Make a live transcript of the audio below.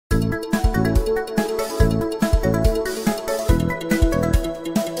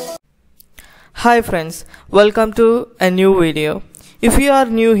Hi friends, welcome to a new video. If you are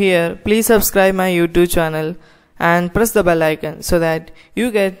new here, please subscribe my YouTube channel and press the bell icon so that you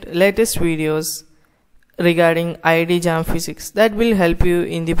get latest videos regarding IIT JAM Physics that will help you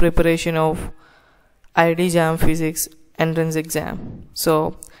in the preparation of IIT JAM Physics entrance exam.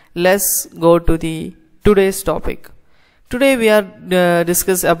 So let's go to the today's topic. Today we are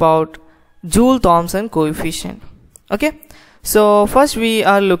discuss about Joule-Thomson coefficient. Okay, so first we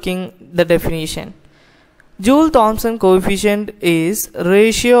are looking the definition. Joule-Thomson coefficient is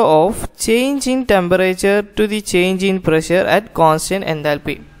ratio of change in temperature to the change in pressure at constant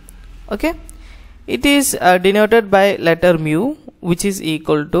enthalpy. Okay, it is denoted by letter mu, which is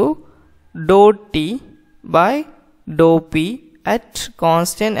equal to dou T by dou P at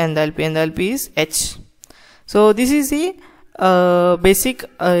constant enthalpy. Enthalpy is H. So this is the basic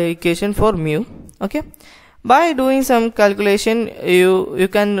equation for mu. Okay, by doing some calculation you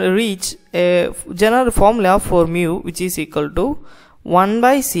can reach a general formula for mu, which is equal to 1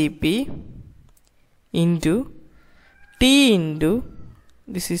 by Cp into T into,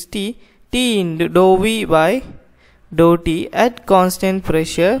 this is T into dou V by dou T at constant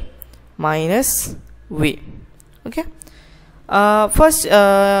pressure minus V. Okay, first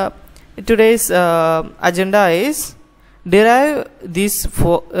today's agenda is derive this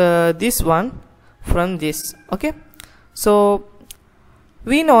for this one from this. Okay, so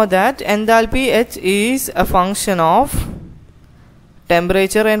we know that enthalpy H is a function of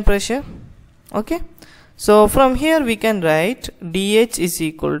temperature and pressure. Okay, so from here we can write dH is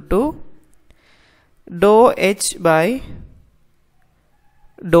equal to dou H by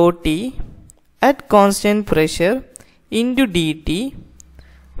dou T at constant pressure into dt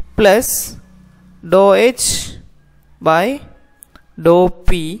plus dou H by dou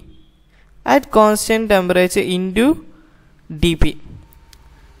P at constant temperature into dP.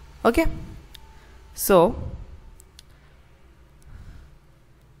 Okay, so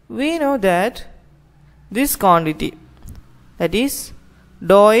we know that this quantity, that is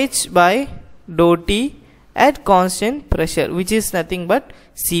dou H by dou T at constant pressure, which is nothing but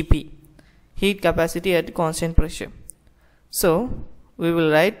Cp, heat capacity at constant pressure. So we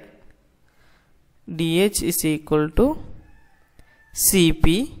will write dH is equal to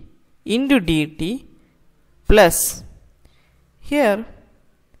Cp into dt plus, here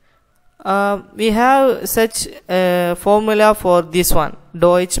we have such a formula for this one,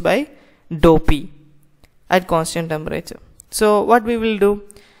 dou H by dou P at constant temperature. So what we will do,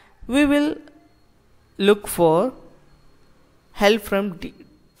 we will look for help from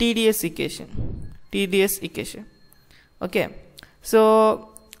TDS equation. Okay, so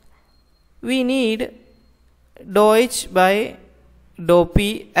we need dou H by dou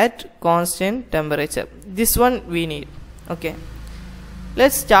P at constant temperature. This one we need. Okay,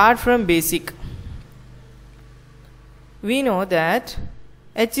 let's start from basic. We know that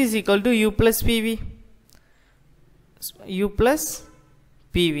H is equal to U plus PV. U plus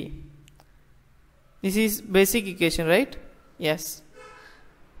PV. This is basic equation, right? Yes.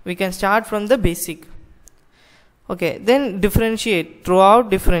 We can start from the basic. Okay, then differentiate.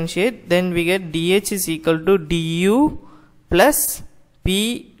 Throughout differentiate, then we get dH is equal to du plus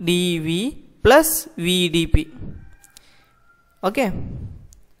P dV plus V dP. Okay,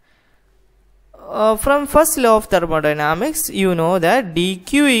 from first law of thermodynamics you know that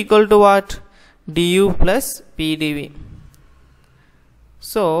dq equal to what? Du plus P dV.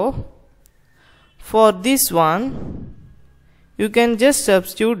 So for this one you can just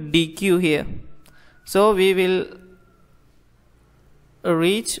substitute dq here. So we will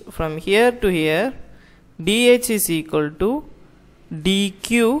reach from here to here, dH is equal to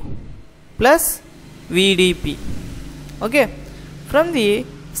dq plus VdP. Okay, from the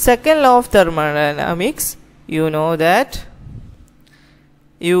second law of thermodynamics you know that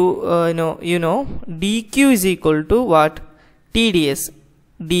you know dq is equal to what? TdS.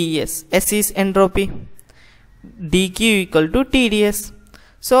 ds, S is entropy, dq equal to TdS.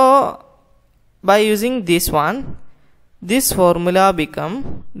 So by using this one, this formula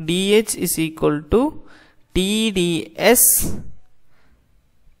become dH is equal to TdS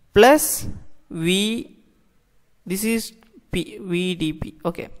plus V, this is P, VdP.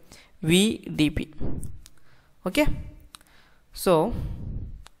 Okay, VdP. Okay, so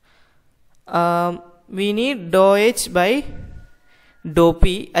we need dou H by dou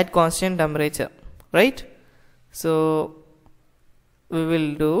P at constant temperature, right? So we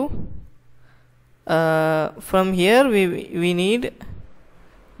will do from here we need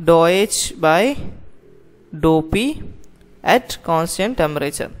dou H by dou P at constant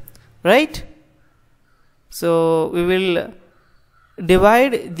temperature, right? So we will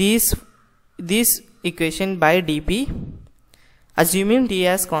divide these this equation by dp, assuming t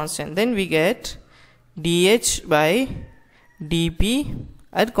as constant, then we get dH by dP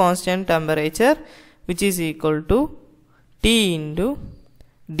at constant temperature, which is equal to T into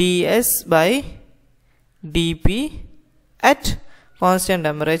ds by dP at constant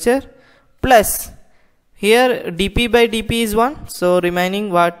temperature, plus here dP by dP is 1, so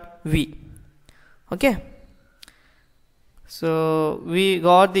remaining what? V. Okay, so we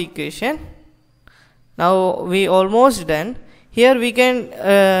got the equation. Now we almost done. Here we can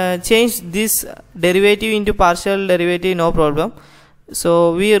change this derivative into partial derivative, no problem.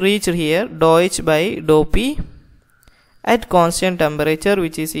 So we reached here dou H by dou P at constant temperature,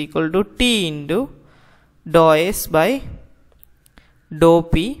 which is equal to T into dou S by dou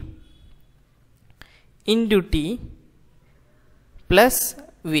P into T plus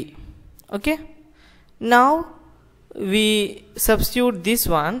V. Okay, now we substitute this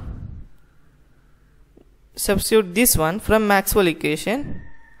one from Maxwell equation.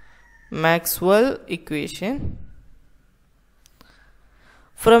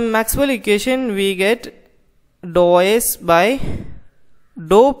 From Maxwell equation we get dou S by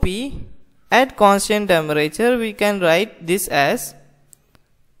dou P at constant temperature. We can write this as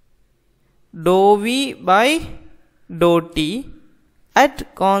dou V by dou T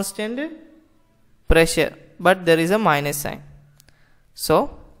at constant pressure, but there is a minus sign.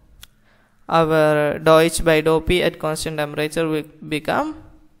 So our dou H by dou P at constant temperature will become,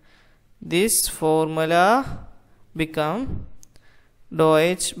 this formula become dou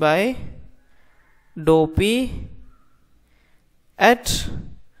H by dou P at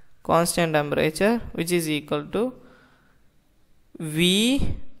constant temperature, which is equal to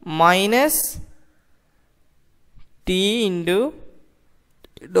V minus T into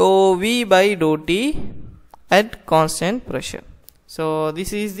dou V by dou T at constant pressure. So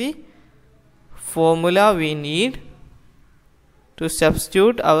this is the formula we need to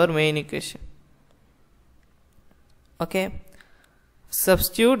substitute our main equation. Okay,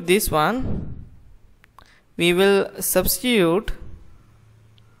 substitute this one. We will substitute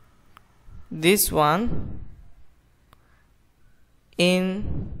this one in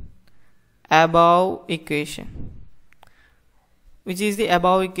above equation. Which is the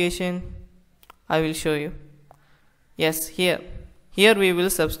above equation? I will show you. Yes, here we will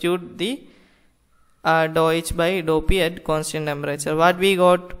substitute the dou H by dou P at constant temperature. What we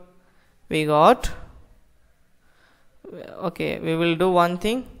got? Okay, we will do one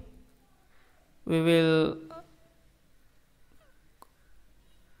thing. We will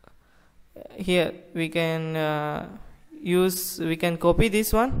here we can we can copy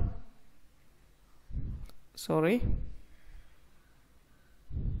this one. Sorry,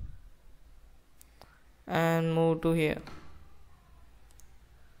 and move to here.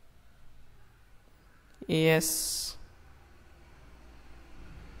 Yes,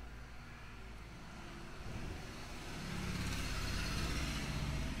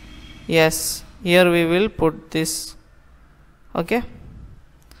 here we will put this. Okay,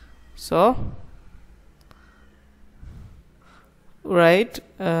 so right,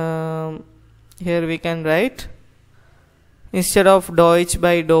 here we can write, instead of dou H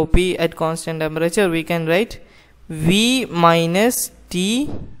by dou P at constant temperature, we can write V minus T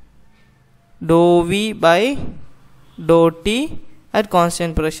dou V by dou T at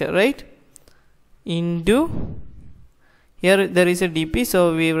constant pressure, right? Into, here there is a dP,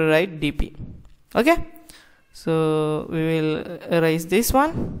 so we will write dP. Okay, so we will erase this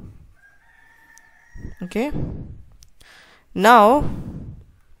one. Okay, now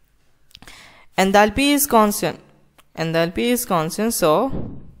enthalpy is constant, so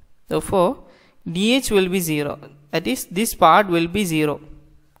therefore dH will be 0, that is this part will be 0,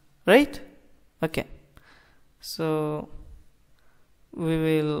 right? Okay, so we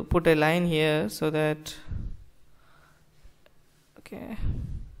will put a line here so that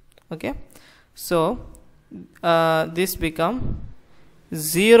okay, so this become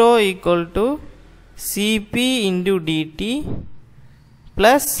 0 equal to Cp into dt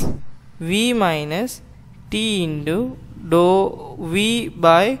plus V minus T into dou V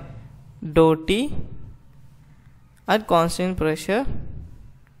by dou T at constant pressure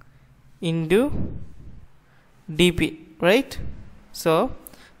into dP, right? So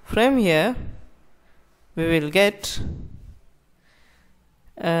from here we will get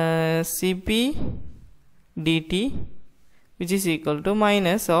Cp dt, which is equal to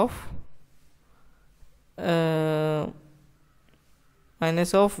minus of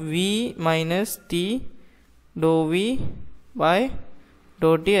V minus T dou V by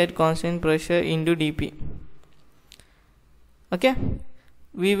dou T at constant pressure into dP. Okay,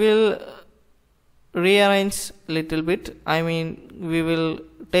 we will rearrange little bit. I mean, we will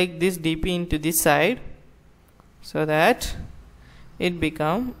take this dp into this side so that it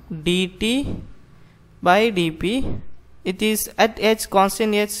become dt by dp. It is at h,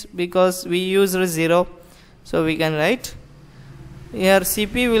 constant h, because we use 0, so we can write here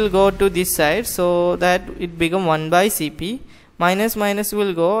cp will go to this side, so that it become 1 by cp, minus minus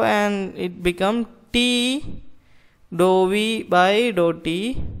will go and it become t dou v by dou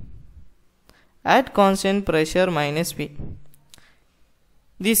t at constant pressure minus v.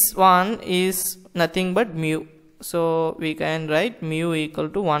 This one is nothing but mu, so we can write mu equal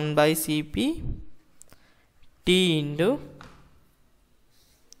to 1 by cp t into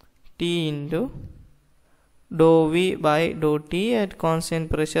dou v by dou t at constant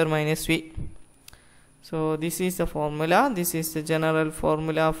pressure minus v. So this is the formula, this is the general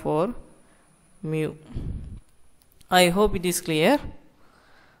formula for mu. I hope it is clear.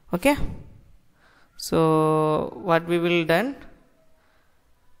 Okay, so what we will done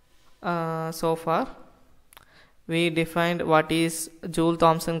so far, we defined what is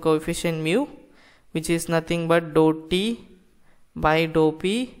Joule-Thomson coefficient mu, which is nothing but dou t by dou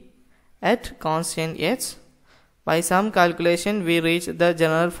p at constant h. By some calculation we reached the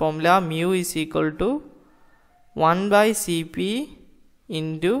general formula mu is equal to 1 by cp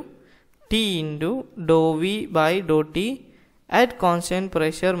into t into dou v by dou t at constant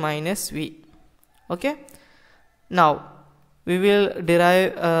pressure minus v. Okay, now we will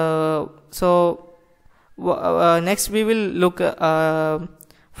derive next we will look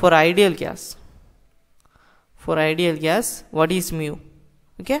for ideal gas. For ideal gas, what is mu?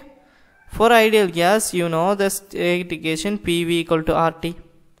 Okay, for ideal gas, you know the state equation PV equal to RT.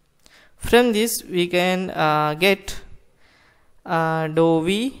 From this we can get dou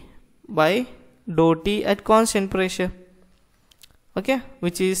V by dou T at constant pressure, okay,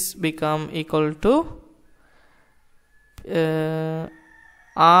 which is become equal to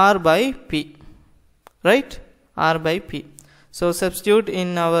R by P, right? R by P. So substitute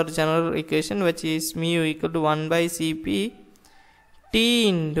in our general equation, which is mu equal to 1 by Cp T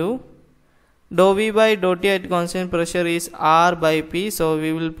into dou V by dou T at constant pressure is R by P. So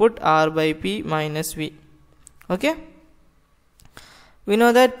we will put R by P minus V. Okay, we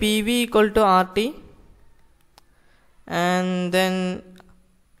know that PV equal to RT, and then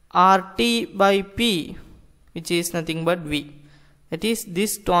RT by P, which is nothing but V. That is,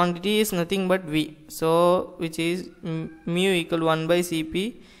 this quantity is nothing but V. So which is mu equal 1 by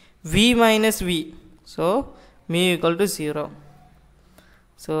Cp V minus V. So mu equal to 0.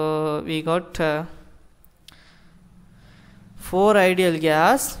 So we got for ideal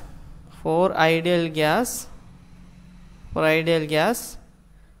gas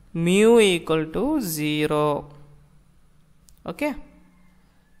mu equal to 0. Okay,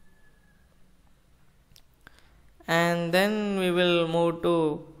 and then we will move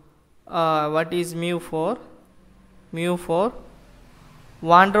to what is mu for? Mu for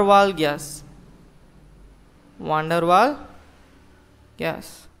van der Waals gas.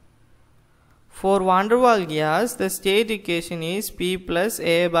 For van der Waals gas, the state equation is P plus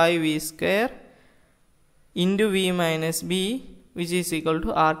A by V square into V minus B, which is equal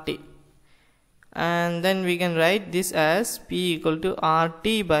to RT. And then we can write this as P equal to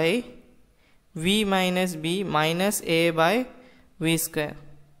RT by V minus B minus A by V square.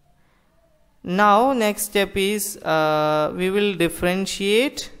 Now next step is we will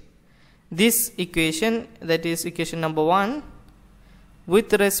differentiate this equation, that is equation number 1,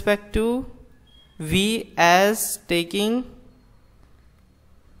 with respect to V as taking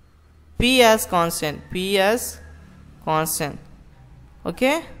P as constant.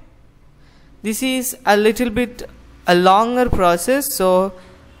 Okay, this is a little bit a longer process, so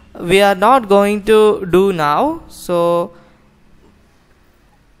we are not going to do now. So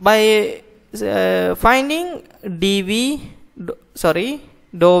by finding dou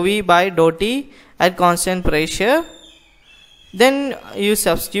V by dou T at constant pressure, then you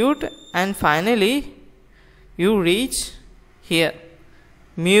substitute, and finally you reach here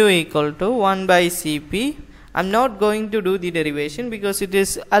mu equal to 1 by Cp. I'm not going to do the derivation because it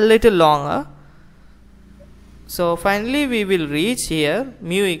is a little longer. So finally we will reach here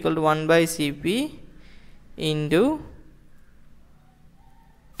mu equal to 1 by Cp into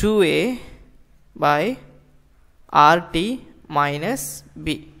 2A by RT minus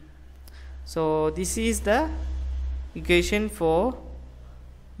B. So this is the equation for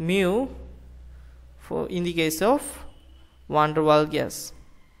mu for in the case of van der Waals gas.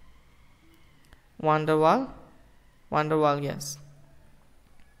 Van der Waals gas.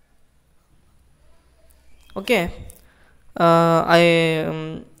 Okay,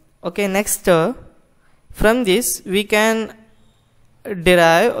 okay, next From this we can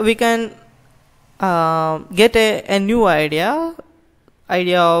derive, we can get a new idea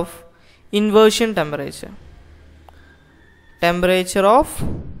of inversion temperature. Temperature of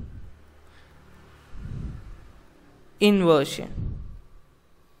inversion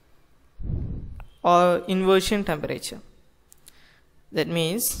or inversion temperature. That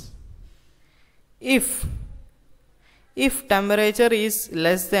means if temperature is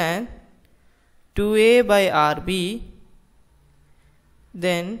less than 2A by RB,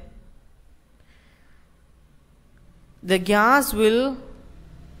 then the gas will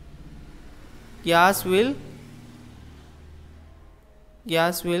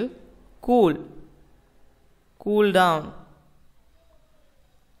cool down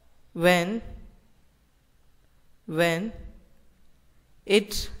when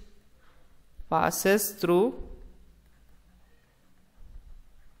it passes through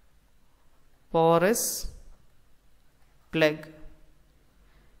porous plug.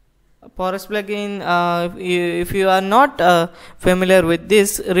 Porous plug, in if you are not familiar with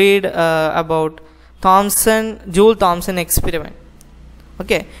this, read about Joule-Thomson experiment.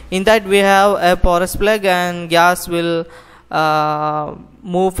 Okay, in that we have a porous plug and gas will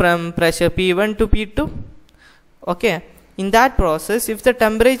move from pressure P1 to P2. Okay, in that process, if the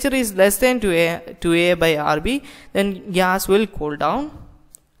temperature is less than 2A by RB, then gas will cool down,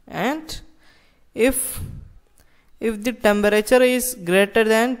 and if the temperature is greater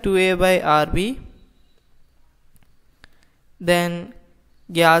than 2A by RB, then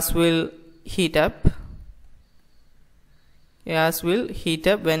gas will heat up. Gas will heat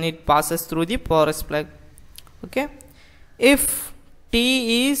up when it passes through the porous plug. Okay, if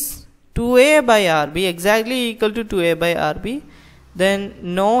T is 2A by RB, exactly equal to 2A by RB, then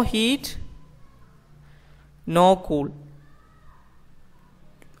no heat, no cool.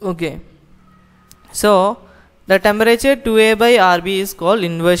 Okay, so the temperature 2A by RB is called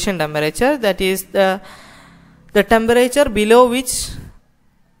inversion temperature. That is the temperature below which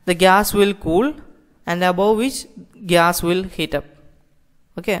the gas will cool and above which gas will heat up.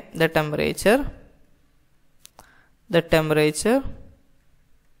 Okay, the temperature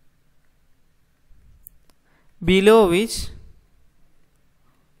below which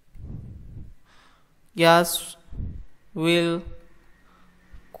gas will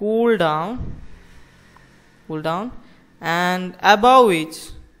cool down and above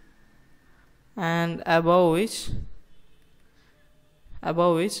which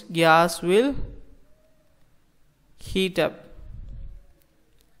gas will heat up.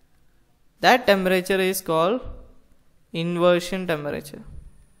 That temperature is called inversion temperature.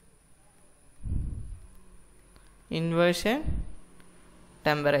 Inversion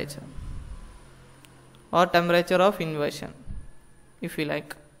temperature or temperature of inversion, if you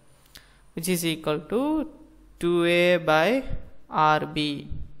like, which is equal to 2A by RB.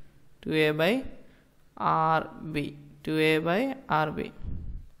 2A by RB.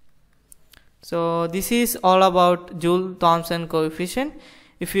 So this is all about Joule-Thomson coefficient.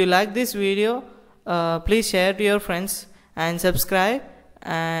 If you like this video, please share to your friends and subscribe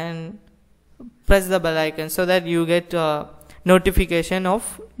and press the bell icon so that you get notification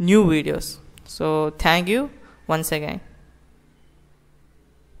of new videos. So thank you once again.